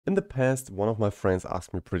In the past, one of my friends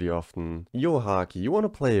asked me pretty often, "Yo, Haki, you wanna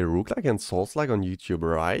play roguelike and Souls-like on YouTube,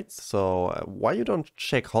 right? So, why you don't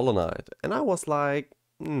check Hollow Knight?" And I was like,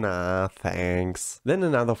 nah, thanks. Then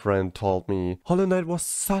another friend told me, "Hollow Knight was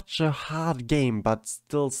such a hard game, but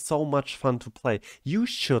still so much fun to play. You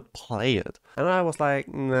should play it." And I was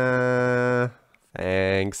like, nah,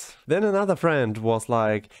 thanks. Then another friend was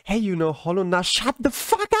like, "Hey, you know Hollow Knight, shut the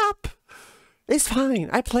fuck up! It's fine,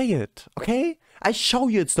 I play it, okay? I show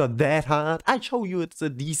you it's not that hard. I show you it's a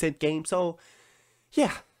decent game, so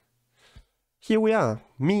yeah. Here we are,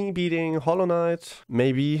 me beating Hollow Knight,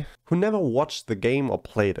 maybe, who never watched the game or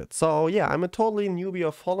played it. So yeah, I'm a totally newbie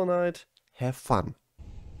of Hollow Knight. Have fun.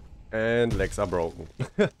 And legs are broken.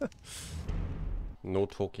 No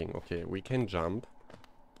talking. Okay, we can jump.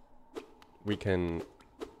 We can...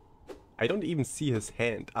 I don't even see his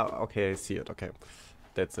hand. Oh, okay, I see it. Okay.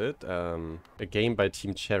 That's it. A game by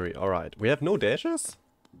Team Cherry. Alright. We have no dashes?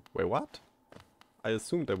 Wait, what? I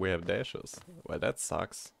assumed that we have dashes. Well, that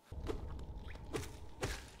sucks.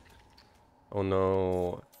 Oh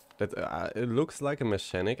no. That, it looks like a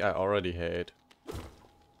mechanic I already hate.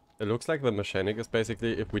 It looks like the mechanic is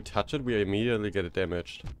basically, if we touch it, we immediately get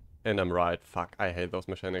damaged. And I'm right. Fuck, I hate those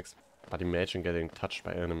mechanics. But imagine getting touched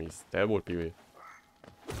by enemies. That would be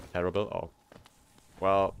terrible. Oh.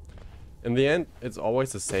 Well... in the end, it's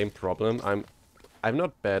always the same problem. I'm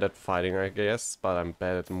not bad at fighting, I guess, but I'm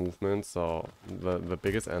bad at movement, so the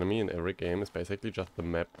biggest enemy in every game is basically just the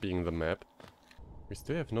map being the map. We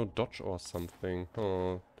still have no dodge or something.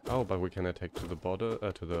 Oh, but we can attack to the bottom,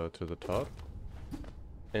 to the top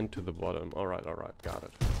and to the bottom. Alright, got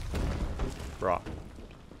it. Bruh.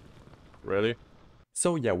 Really?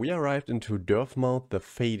 So yeah, we arrived into Durfmouth, the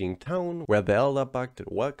fading town, where the Elder Bug did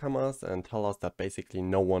welcome us and tell us that basically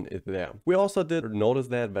no one is there. We also did notice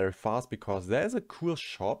that very fast because there is a cool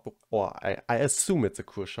shop, or I assume it's a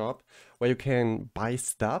cool shop, where you can buy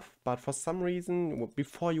stuff, but for some reason,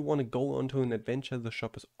 before you want to go onto an adventure, the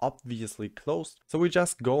shop is obviously closed. So we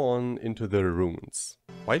just go on into the ruins.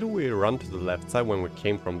 Why do we run to the left side when we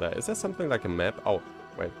came from there? Is there something like a map? Oh,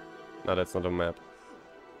 wait. No, that's not a map.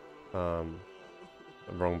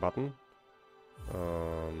 Wrong button.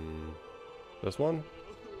 This one?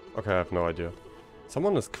 Okay, I have no idea.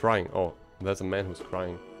 Someone is crying. Oh, there's a man who's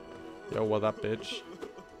crying. Yo, what up, bitch?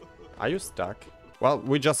 Are you stuck? Well,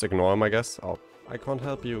 we just ignore him, I guess. Oh, I can't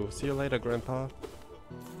help you. See you later, Grandpa.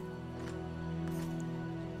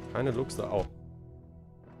 Kinda looks like... oh.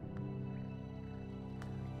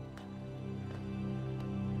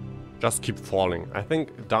 Just keep falling. I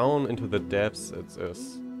think down into the depths it's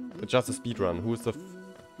just a speedrun. Who's the...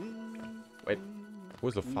 wait.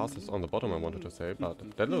 Who's the fastest on the bottom, I wanted to say, but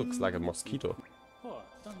that looks like a mosquito.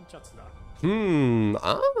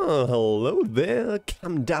 Hello there.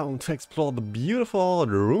 Come down to explore the beautiful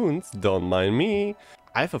ruins. Don't mind me.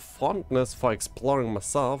 I have a fondness for exploring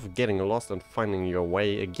myself. Getting lost and finding your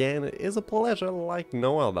way again is a pleasure like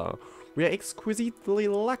no other. We are exquisitely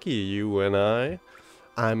lucky, you and I.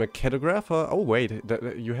 I'm a cartographer. Oh wait,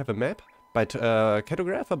 you have a map?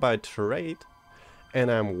 Cartographer by trade. And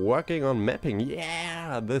I'm working on mapping,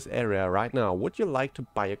 yeah, this area right now. Would you like to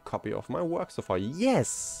buy a copy of my work so far?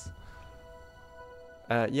 Yes!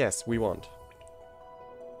 Yes, we want.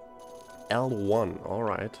 L1,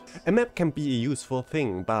 alright. A map can be a useful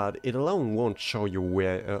thing, but it alone won't show you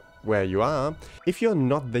where you are. If you're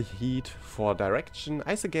not the heat for direction,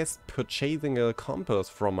 I suggest purchasing a compass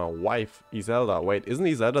from my wife, Iselda. Wait, isn't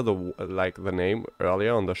Iselda the name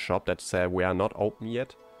earlier on the shop that said we are not open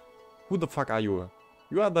yet? Who the fuck are you?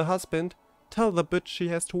 You are the husband. Tell the bitch she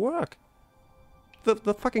has to work.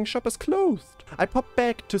 The fucking shop is closed. I pop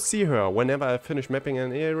back to see her whenever I finish mapping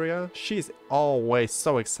an area. She's always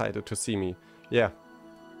so excited to see me. Yeah.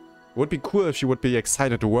 Would be cool if she would be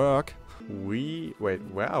excited to work. Wait,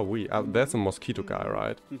 where are we? There's a mosquito guy,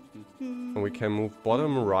 right? And we can move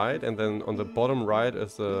bottom right, and then on the bottom right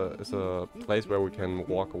is a place where we can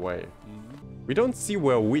walk away. We don't see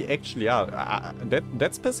where we actually are.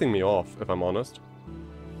 That's pissing me off, if I'm honest.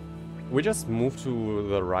 We just move to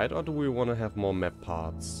the right, or do we want to have more map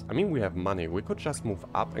parts? I mean, we have money. We could just move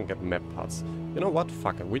up and get map parts. You know what?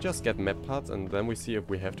 Fuck it. We just get map parts and then we see if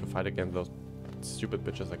we have to fight against those stupid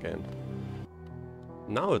bitches again.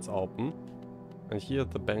 Now it's open. And here's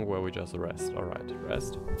the bank where we just rest. Alright,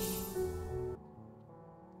 rest.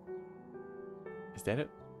 Is that it?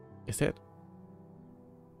 Is that...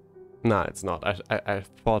 Nah, it's not. I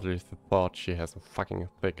thought she has a fucking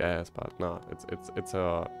thick ass, but nah, it's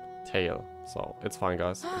a tail. So it's fine,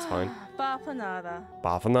 guys. It's fine. Bafanada.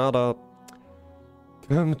 Bafanada.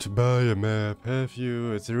 Come to buy a map, have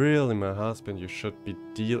you? It's really my husband, you should be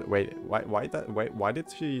Wait, why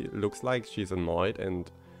did she looks like she's annoyed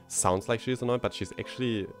and sounds like she's annoyed, but she's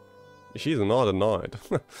not annoyed.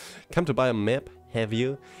 Come to buy a map, have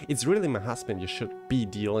you? It's really my husband you should be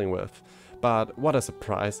dealing with. But what a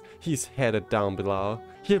surprise, he's headed down below.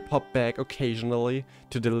 He'll pop back occasionally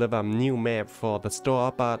to deliver a new map for the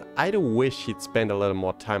store, but I do wish he'd spend a little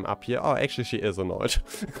more time up here. Oh, actually she is annoyed.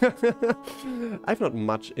 I've not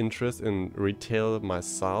much interest in retail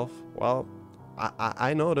myself. Well,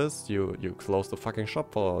 I noticed you closed the fucking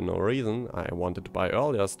shop for no reason. I wanted to buy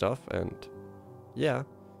earlier stuff and yeah.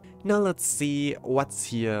 Now let's see what's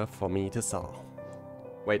here for me to sell.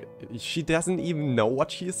 Wait, she doesn't even know what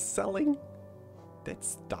she's selling?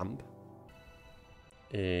 That's dumb.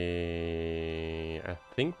 I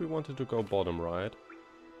think we wanted to go bottom right.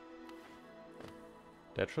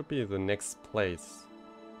 That should be the next place.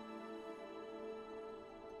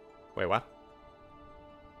 Wait, what?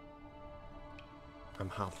 I'm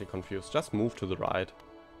hardly confused. Just move to the right.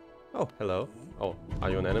 Oh, hello. Oh,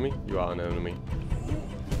 are you an enemy? You are an enemy.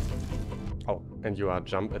 Oh, and you are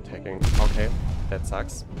jump attacking. Okay, that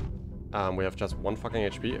sucks. We have just 1 fucking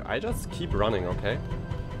HP. I just keep running, okay?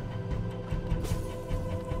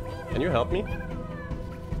 Can you help me?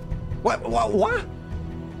 What?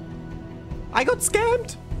 I got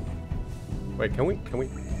scammed! Wait, can we?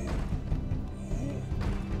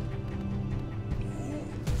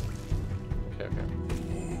 Okay.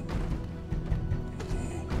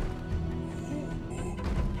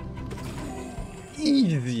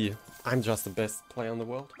 Easy! I'm just the best player in the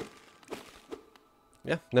world.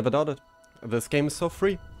 Yeah, never doubted. This game is so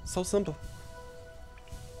free, so simple.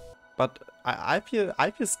 But I feel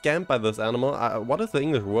scammed by this animal. What is the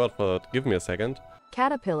English word for it? Give me a second.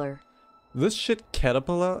 Caterpillar. This shit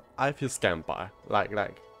caterpillar, I feel scammed by. Like,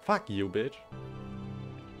 fuck you, bitch.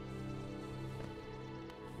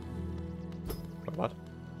 What?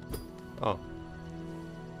 Oh.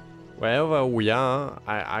 Wherever we are,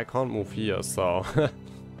 I can't move here, so...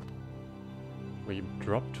 We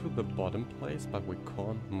drop to the bottom place, but we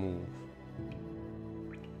can't move.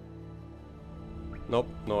 Nope,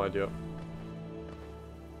 no idea.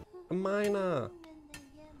 A miner!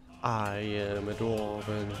 I am a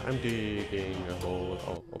dwarven, I'm digging a hole.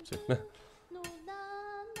 Oh, oopsie.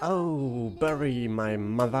 Oh, bury my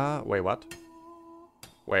mother. Wait, what?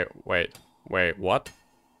 Wait, what?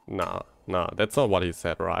 Nah, that's not what he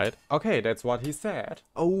said, right? Okay, that's what he said.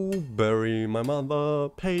 Oh, bury my mother,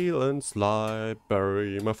 pale and sly.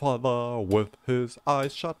 Bury my father with his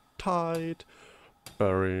eyes shut tight.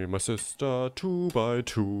 Bury my sister 2 by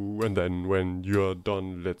 2, and then when you're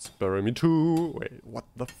done, let's bury me too. Wait, what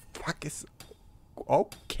the fuck is...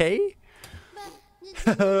 Okay?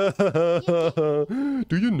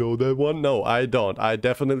 Do you know that one? No, I don't. I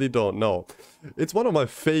definitely don't know. It's one of my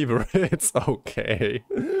favorites. Okay.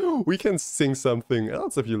 We can sing something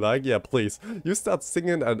else if you like. Yeah, please. You start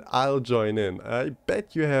singing and I'll join in. I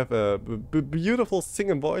bet you have a beautiful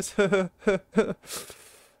singing voice. Fuck.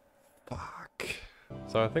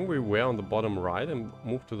 So I think we were on the bottom right and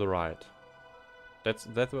moved to the right. That's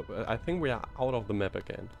I think we are out of the map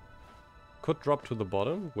again. Could drop to the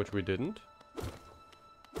bottom, which we didn't.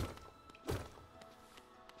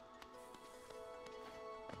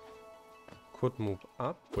 Could move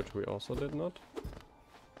up, which we also did not.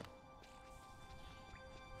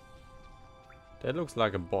 That looks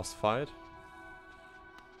like a boss fight.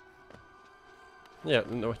 Yeah,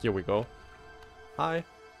 no, here we go. Hi.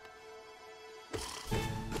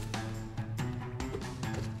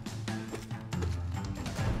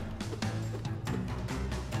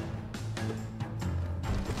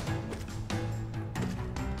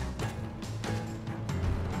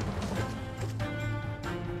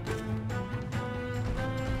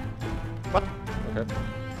 What? Okay.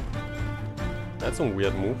 That's a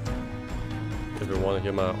weird move. If you want to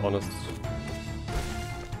hear my honest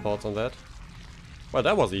thoughts on that. Well,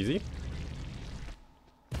 that was easy.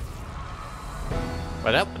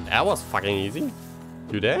 Well, that was fucking easy.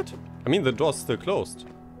 You dead? I mean, the door's still closed.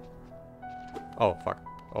 Oh, fuck.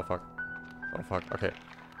 Oh, fuck. Oh, fuck. Okay.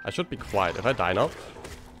 I should be quiet. If I die now...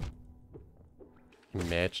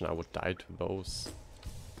 Imagine I would die to those.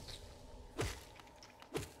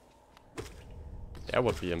 That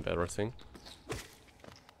would be embarrassing.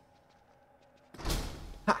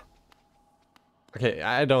 Ha! Okay,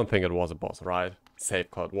 I don't think it was a boss, right? Safe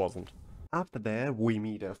call, it wasn't. After that, we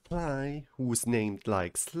meet a fly who's named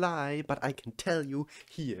like Sly, but I can tell you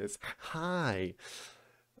he is high.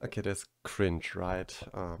 Okay, that's cringe, right?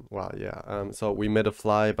 Well, yeah. So we made a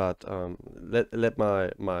fly, but let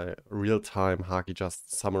my real-time Haki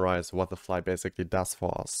just summarize what the fly basically does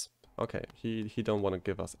for us. Okay, he don't want to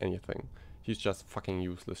give us anything. He's just fucking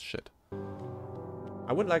useless shit.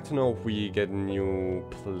 I would like to know if we get new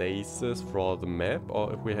places for the map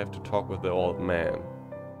or if we have to talk with the old man.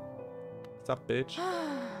 What's up, bitch?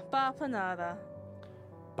 Bafanada.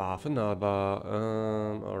 Bafanada.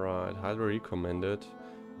 Alright, highly recommended.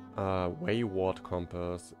 Wayward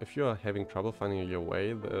compass. If you are having trouble finding your way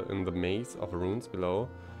in the maze of runes below,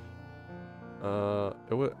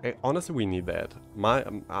 honestly, we need that.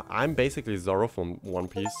 I'm basically Zoro from One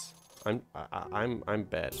Piece. I'm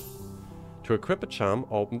bad. To equip a charm,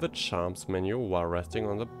 open the charms menu while resting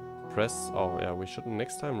on the press. Oh yeah, we should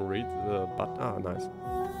next time read the button. Ah, nice.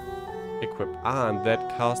 Equip. Ah, and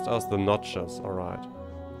that cast us the notches. All right.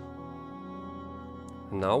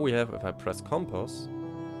 Now we have, if I press compass,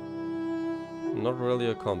 not really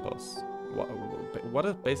a compass. What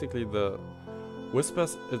is basically the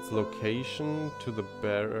whispers its location to the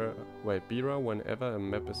bearer, bearer whenever a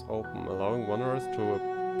map is open, allowing wanderers to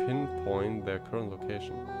pinpoint their current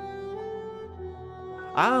location.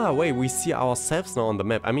 Ah, wait, we see ourselves now on the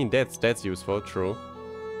map. I mean, that's useful, true.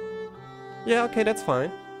 Yeah, okay, that's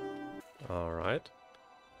fine. Alright.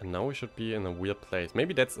 And now we should be in a weird place.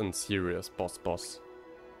 Maybe that's in serious boss.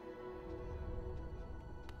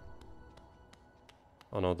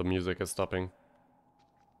 Oh no, the music is stopping.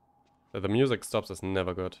 The music stops is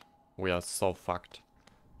never good. We are so fucked.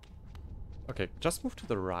 Okay, just move to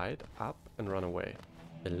the right, up, and run away.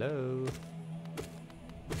 Hello?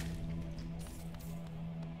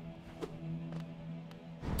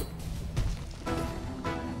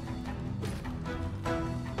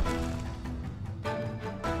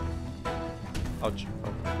 Ouch.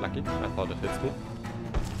 Oh, lucky. I thought it hits me.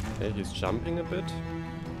 Okay, he's jumping a bit.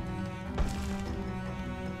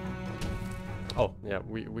 Oh, yeah,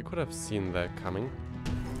 we could have seen that coming.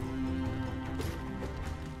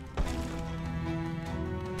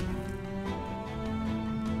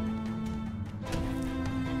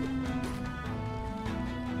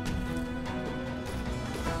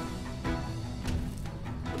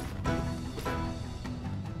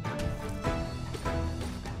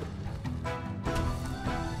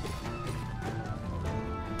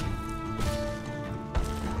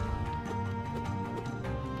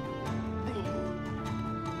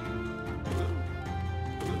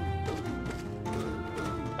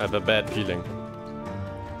 I have a bad feeling.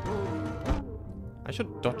 I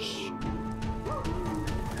should dodge.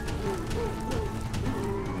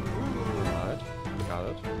 Alright, got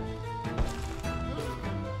it.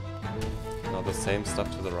 Now the same stuff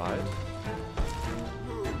to the right.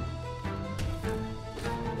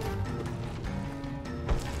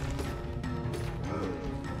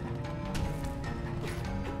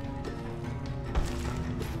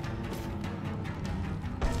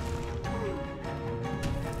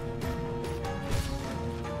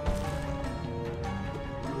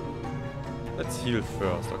 Let's heal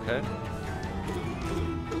first, okay?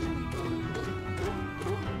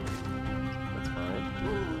 That's fine.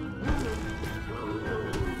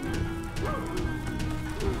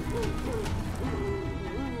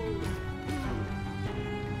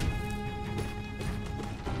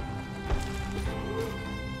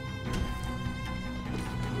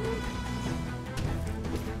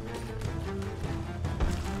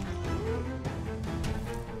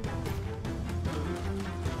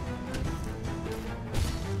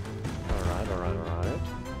 Alright.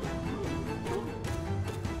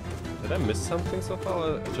 Did I miss something so far?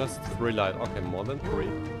 Or just 3 light? Okay, more than 3.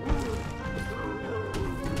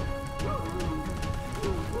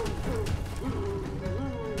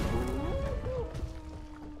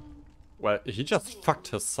 Well, he just fucked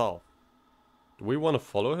himself. Do we want to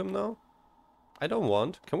follow him now? I don't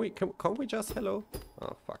want. Can't we just hello?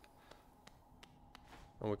 Oh fuck.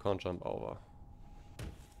 And we can't jump over.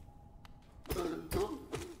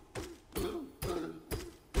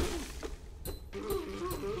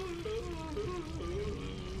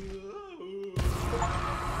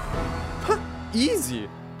 Easy!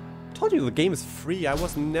 Told you the game is free. I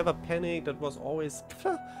was never panicked. It was always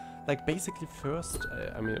like basically first.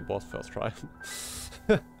 I mean, it was first try.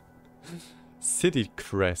 City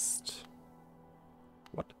crest.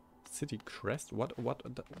 What? City crest? What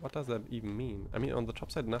does that even mean? I mean, on the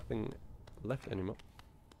top side, nothing left anymore.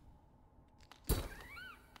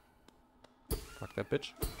 Fuck that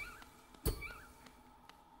bitch.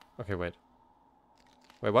 Okay, wait.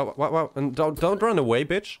 Wait, what? And don't run away,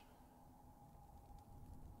 bitch.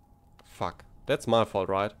 Fuck. That's my fault,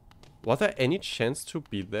 right? Was there any chance to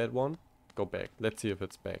beat that one? go back. Let's see if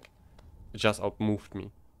it's back. It just outmoved me.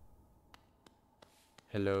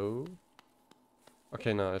 Hello?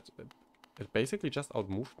 Okay, no, it basically just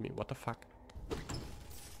outmoved me. What the fuck?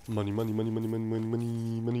 Money, money, money, money, money, money,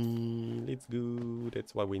 money, money. Let's go.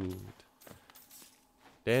 That's what we need.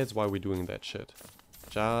 That's why we're doing that shit.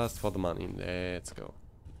 Just for the money. Let's go.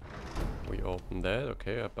 We open that.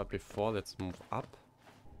 Okay, but before, let's move up.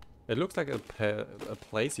 It looks like a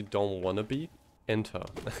place you don't want to be. Enter.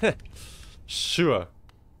 Sure.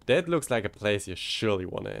 That looks like a place you surely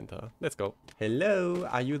want to enter. Let's go. Hello,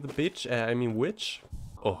 are you the bitch? I mean witch?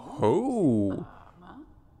 Oh ho!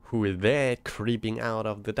 Who is that creeping out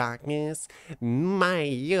of the darkness? My,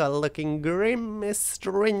 you're looking grim, a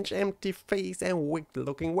strange empty face and wicked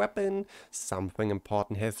looking weapon. Something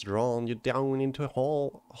important has drawn you down into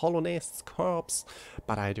Hallownest's corpse.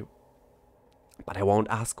 But I won't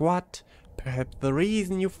ask what. Perhaps the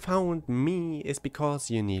reason you found me is because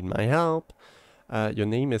you need my help. Your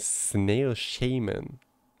name is Snail Shaman.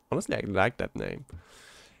 Honestly, I like that name.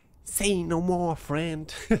 Say no more,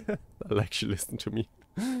 friend. I'll actually listen to me.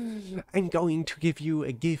 I'm going to give you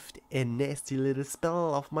a gift, a nasty little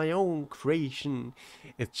spell of my own creation.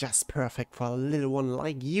 It's just perfect for a little one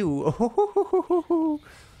like you.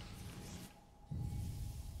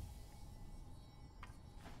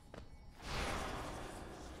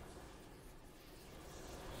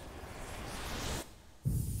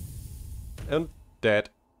 And dead.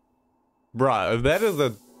 Bruh, that is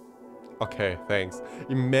a... Okay, thanks.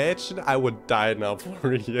 Imagine I would die now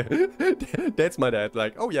for a year. That's my dad.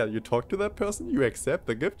 Like, oh yeah, you talk to that person, you accept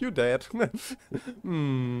the gift, you're dead.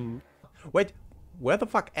 Wait, where the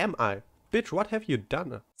fuck am I? Bitch, what have you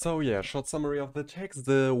done? So yeah, short summary of the text.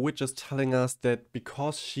 The witch is telling us that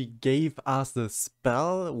because she gave us the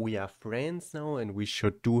spell, we are friends now and we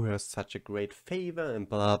should do her such a great favor and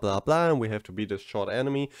blah blah blah, and we have to beat this short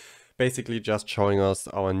enemy. Basically just showing us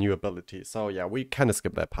our new ability. So yeah, we kind of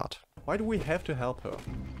skip that part. Why do we have to help her?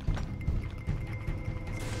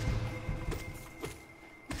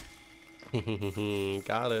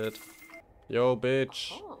 Got it. Yo,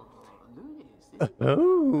 bitch.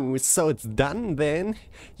 Oh, so it's done then?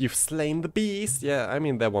 You've slain the beast? Yeah, I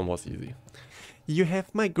mean, that one was easy. You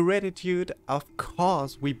have my gratitude. Of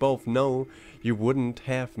course, we both know you wouldn't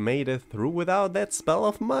have made it through without that spell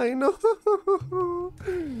of mine.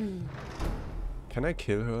 Can I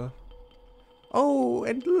kill her? Oh,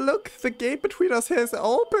 and look, the gate between us has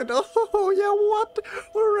opened. Oh, yeah, what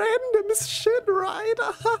random shit, right?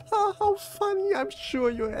 How funny. I'm sure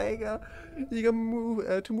you're eager to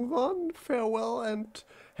move on. Farewell and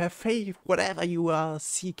have faith. Whatever you are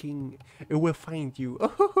seeking, it will find you.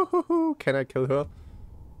 Can I kill her?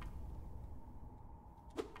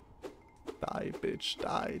 Die, bitch.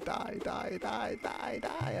 Die, die, die, die, die,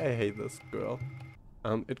 die. I hate this girl.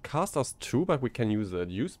 It casts us 2, but we can use it.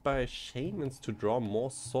 Used by shamans to draw more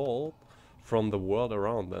soul from the world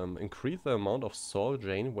around them. Increase the amount of soul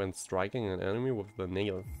drained when striking an enemy with the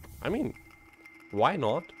nail. I mean, why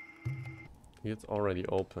not? It's already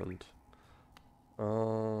opened.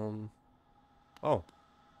 Oh,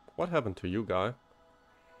 what happened to you, guy?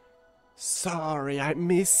 Sorry, I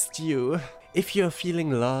missed you. If you're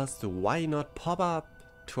feeling lost, why not pop up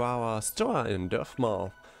to our store in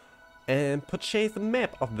Durfmouth and purchase a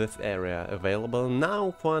map of this area, available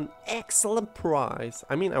now for an excellent price.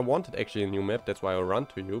 I mean, I wanted actually a new map, that's why I ran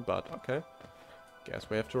to you, but okay. Guess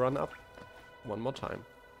we have to run up one more time.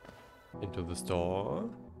 Into the store.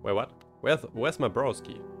 Wait, what? Where's my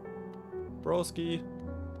broski? Broski?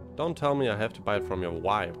 Don't tell me I have to buy it from your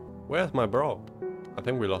wife. Where's my bro? I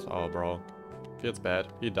think we lost our bro. Feels bad,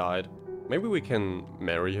 he died. Maybe we can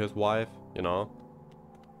marry his wife, you know?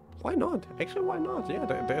 Why not? Actually, why not? Yeah,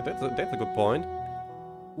 that's a good point.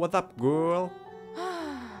 What's up, girl?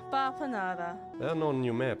 Bapanada. There are no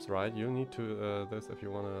new maps, right? You need to this if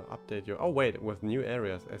you want to update your... Oh, wait, with new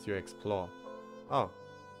areas as you explore. Oh.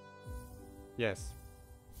 Yes.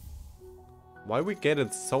 Why we get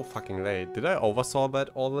it so fucking late? Did I oversaw that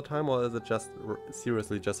all the time, or is it just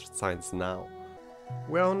seriously just science now?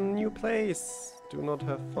 We're on a new place. Do not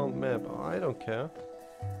have found map. Oh, I don't care.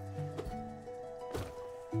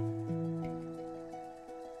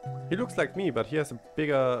 He looks like me, but he has a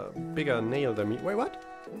bigger nail than me. Wait, what?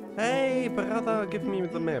 Hey, brother, give me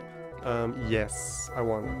the map. Yes, I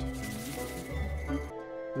want it.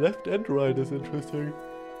 Left and right is interesting.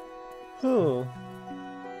 Huh.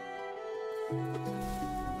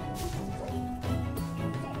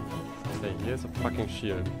 Hey, here's a fucking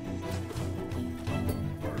shield.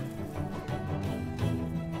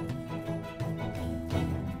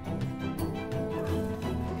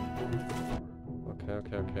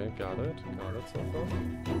 okay, got it so far.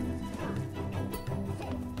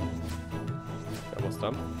 Almost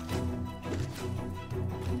done.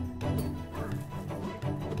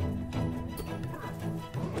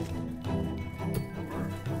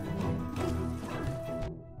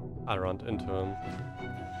 I ran into him.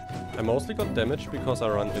 I mostly got damaged because I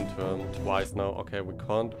ran into him twice now. Okay, we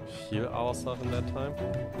can't heal ourselves in that time.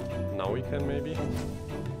 Now we can maybe.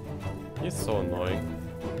 He's so annoying.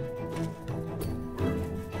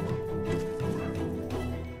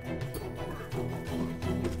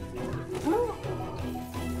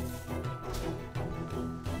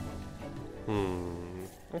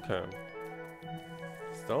 Okay.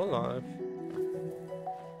 Still alive.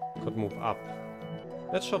 Could move up.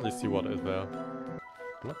 Let's shortly see what is there.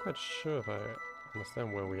 I'm not quite sure if I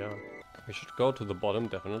understand where we are. We should go to the bottom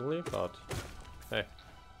definitely, but hey.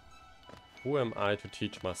 Who am I to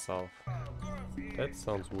teach myself? That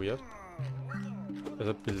sounds weird. Is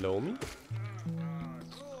it below me?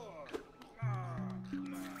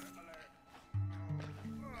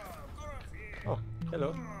 Oh,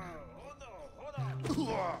 hello.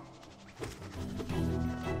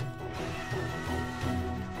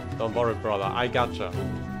 Don't worry, brother, I gotcha.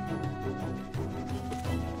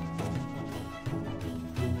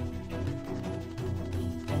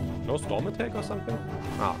 No storm attack or something?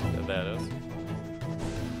 Ah, there it is.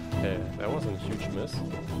 Okay, that wasn't a huge miss.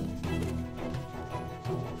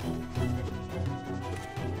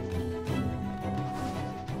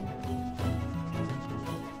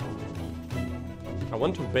 I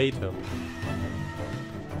want to bait him.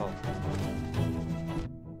 Oh.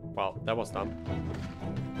 Wow, that was dumb.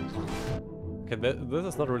 Okay, this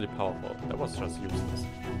is not really powerful. That was just useless.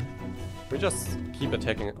 We just keep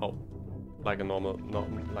attacking. Oh, like a normal,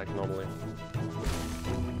 like normally.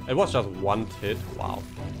 It was just one hit. Wow.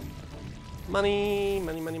 Money,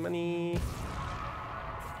 money, money, money.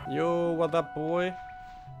 Yo, what up, boy?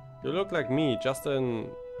 You look like me, just in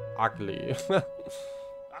ugly.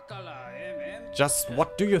 Just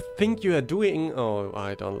what do you think you are doing? Oh,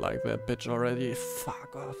 I don't like that bitch already.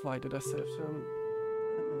 Fuck off, why did I save him?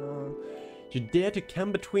 You dare to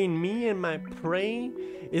come between me and my prey?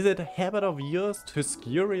 Is it a habit of yours to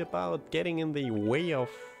scurry about getting in the way of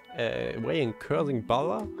and cursing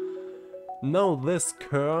Balor? Know this,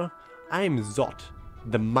 cur. I'm Zot,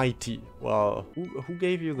 the Mighty. Well, who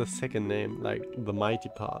gave you the second name, like the Mighty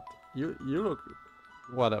part? You look...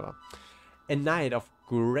 whatever. A knight of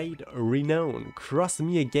great renown. Cross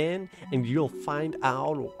me again and you'll find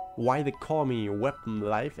out why they call me Weapon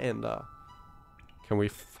Life Ender. Can we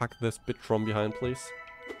fuck this bitch from behind, please?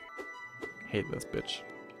 Hate this bitch.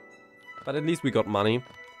 But at least we got money.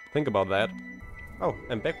 Think about that. Oh,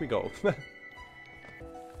 and back we go.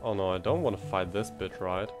 Oh no, I don't want to fight this bitch,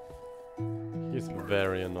 right? He's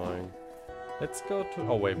very annoying. Let's go to...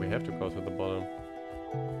 oh wait, we have to go to the bottom.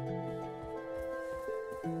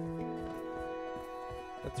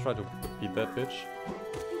 Let's try to beat that bitch.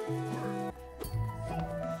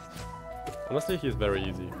 Honestly, he's very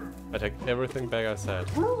easy. I take everything back I said.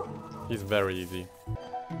 He's very easy.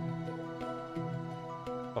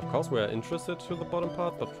 Of course we are interested to the bottom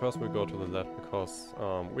part, but first we go to the left because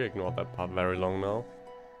we ignored that part very long now.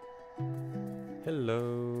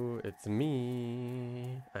 Hello, it's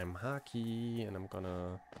me. I'm Haki and I'm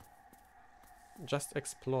gonna just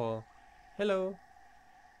explore. Hello.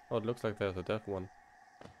 Oh, it looks like there's a deaf one.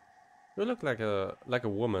 You look like a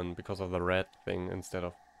woman because of the red thing instead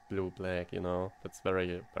of blue black, you know. That's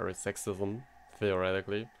very sexism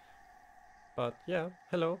theoretically. But yeah,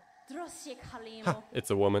 hello. Ha, it's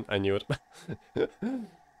a woman, I knew it.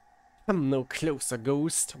 I'm no closer,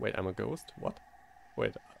 ghost. Wait, I'm a ghost? What?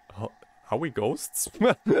 Wait, are we ghosts?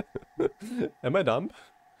 Am I dumb?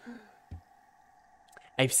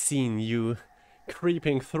 I've seen you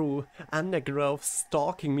creeping through undergrowth,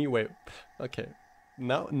 stalking me. Wait, okay.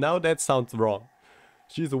 Now that sounds wrong.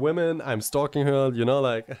 She's a woman, I'm stalking her, you know,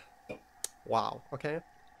 like... wow, okay.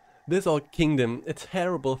 This old kingdom, a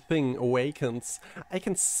terrible thing awakens. I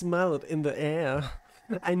can smell it in the air.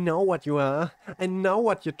 I know what you are. I know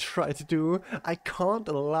what you try to do. I can't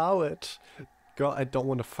allow it. Girl, I don't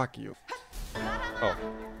want to fuck you. Oh.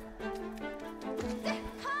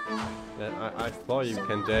 Yeah, I thought you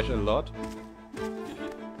can dash a lot.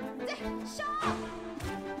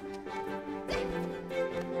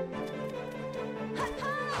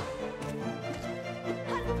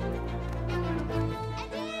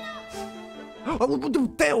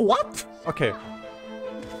 What? Okay.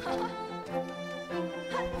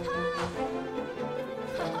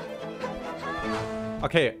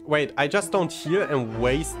 Okay, wait, I just don't heal and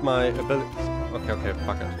waste my ability. Okay,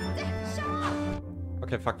 fuck it.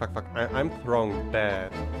 Okay, fuck. I'm throwing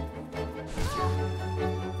bad.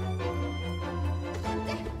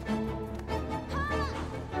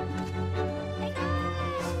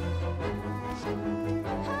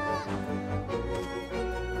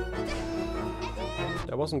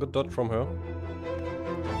 That wasn't good dodge from her.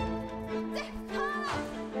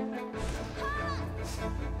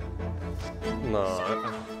 No,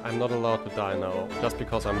 I'm not allowed to die now, just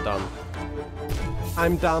because I'm dumb.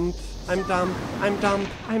 I'm dumb.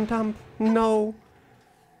 No!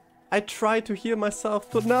 I tried to heal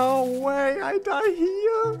myself, but no way, I die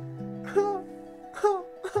here!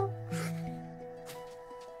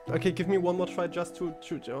 Okay, give me one more try just to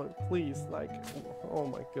please, like, oh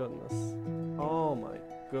my goodness. Oh my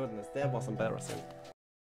goodness, that was embarrassing.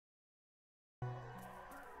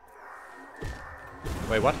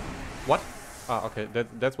 Wait, what? What? Ah, okay,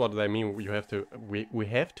 that's what they mean. You have to, we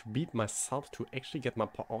have to beat myself to actually get my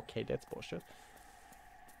okay, that's bullshit.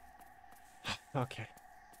 Okay.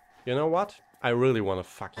 You know what? I really wanna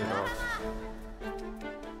fuck you now.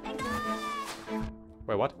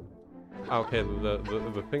 Wait, what? Ah, okay,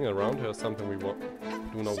 the thing around her is something we do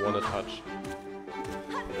not want to touch.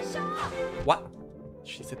 What?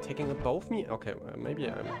 She's attacking above me? Okay, maybe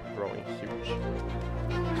I'm throwing huge.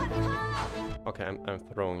 Okay, I'm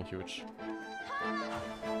throwing huge.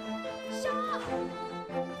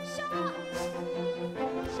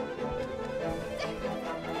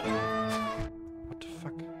 What the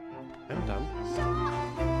fuck? I'm dumb.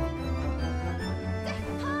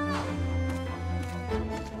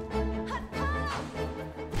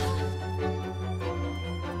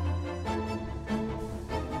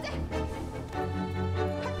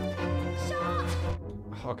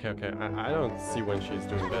 Okay, I don't see when she's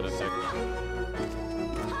doing that attack.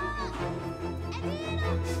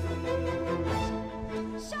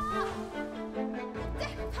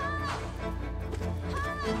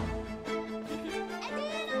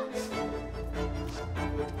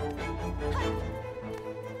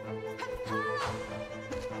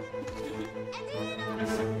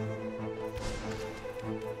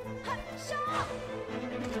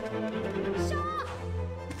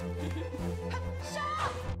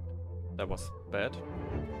 That was bad.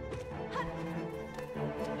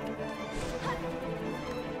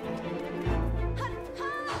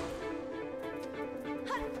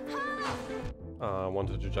 I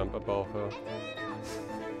wanted to jump above her.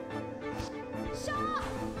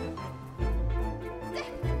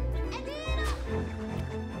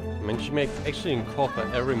 I mean, she makes actually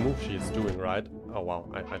incorporate every move she's doing, right? Oh wow,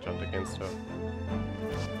 I jumped against her.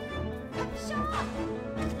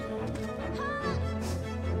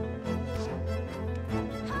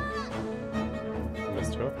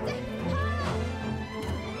 Missed her.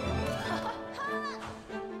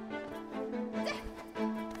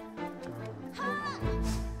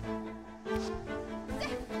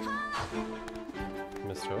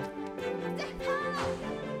 Missed her.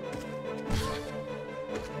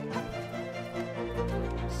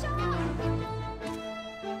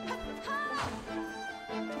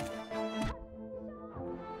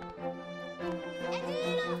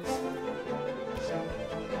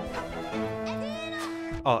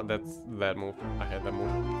 Oh, that's that move. I had that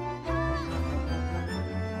move.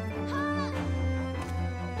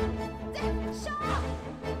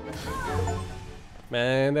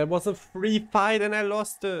 Man, that was a free fight and I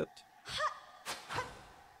lost it.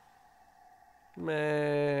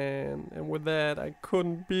 Man, and with that I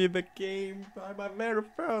couldn't beat the game by my very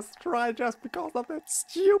first try just because of that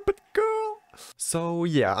stupid girl. So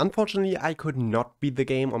yeah, unfortunately I could not beat the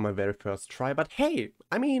game on my very first try, but hey,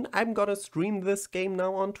 I mean, I'm gonna stream this game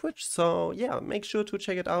now on Twitch, so yeah, make sure to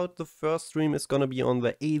check it out. The first stream is gonna be on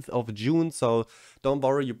the 8th of June, so don't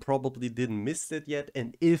worry, you probably didn't miss it yet,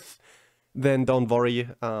 and if, then don't worry,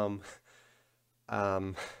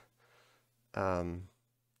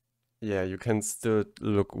 yeah, you can still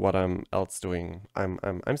look what I'm else doing.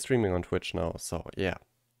 I'm streaming on Twitch now, so yeah.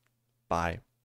 Bye.